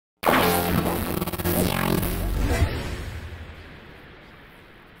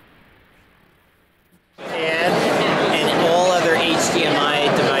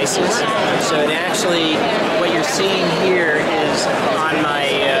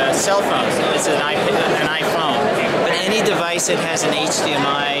cell phone. It's an iPhone. But any device that has an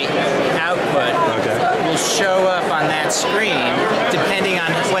HDMI output will show up on that screen depending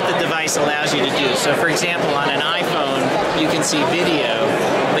on what the device allows you to do. So for example, on an iPhone, you can see video,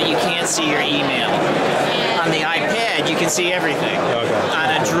 but you can't see your email. On the iPad, you can see everything. On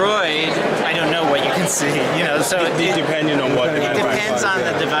a Droid, I don't know what you can see. You know, so depending on what it depends on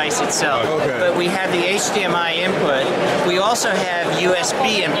the device itself. But we have the HDMI input. We also have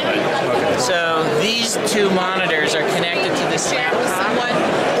USB input. So these two monitors are connected to this laptop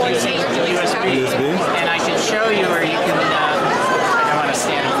using USB. And I can show you where you can. I don't want to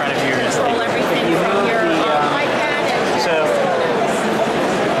stand in front of yours. If you move the so.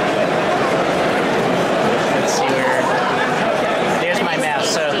 There's my mouse.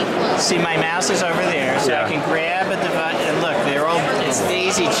 So see, my mouse is over there, so I can grab a device, and look, they're all, it's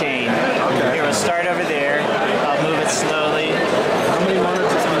daisy chain. Here, we'll start over there. I'll move it slowly. How many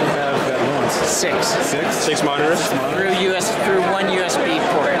monitors do you have at once? Six monitors? Through one USB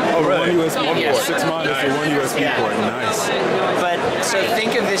port. Oh, really? One USB port. 6 monitors for one USB port. Nice. But so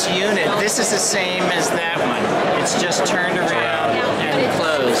think of this unit. This is the same as that one. It's just turned around and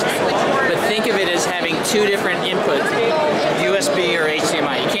closed. But think of it as having two different inputs, USB or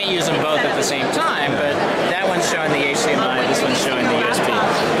HDMI. You can't use them both at the same time, but that one's showing the HDMI, this one's showing the USB.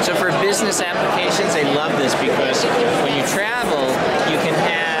 So for business applications, they love this because when you travel, you can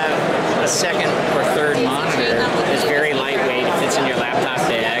have a second or third monitor that's very lightweight, it fits in your laptop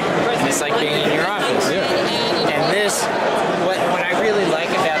bag, and it's like being in your office. And this, what I really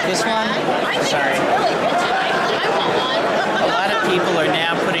like about this one, sorry, a lot of people are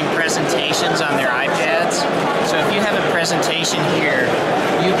now putting presentations on their iPads. So if you have a presentation here,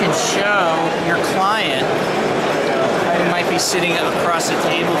 you can show your client who might be sitting across the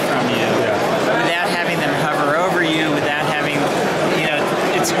table from you without having them hover over you, without having, you know,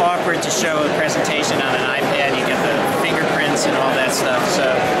 it's awkward to show a presentation on an iPad. You get the fingerprints and all that stuff. So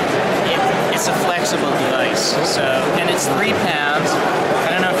it's a flexible device. So, and it's 3 pounds.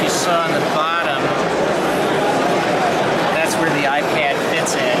 I don't know if you saw on the bottom, that's where the iPad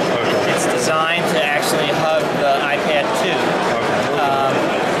fits in. It's designed to actually hug the iPad 2.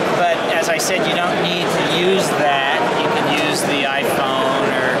 But as I said, you don't need to use that. You can use the iPhone,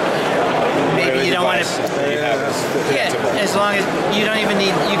 or maybe you don't want to. Yeah, as long as you don't even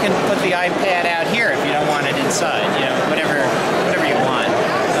need, you can put the iPad out here if you don't want it inside. You know, whatever you want.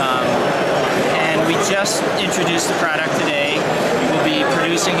 And we just introduced the product today. We'll be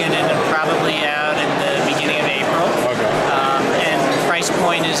producing it and probably out in the beginning of April. And the price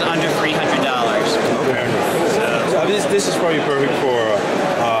point is under $300. So this is probably perfect for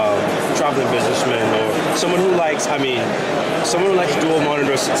traveling businessmen or someone who likes, someone who likes dual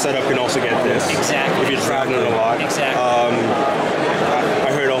monitor setup can also get this. Exactly. If you're traveling a lot. Exactly.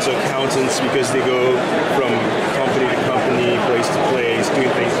 I heard also accountants, because they go from company to company, place to place, doing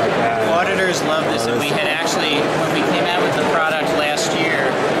things like that. Auditors love this, and we had actually, when we came out with the product last year,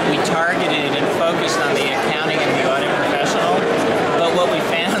 we targeted and focused on the accounting and the audit professional, but what we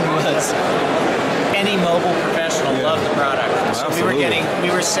found was any mobile professional loved the product. So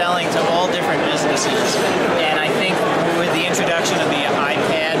we were selling to all different businesses, and I think with the introduction of the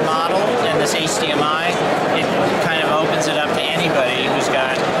iPad model and this HDMI, it kind of opens it up to anybody who's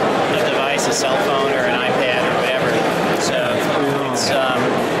got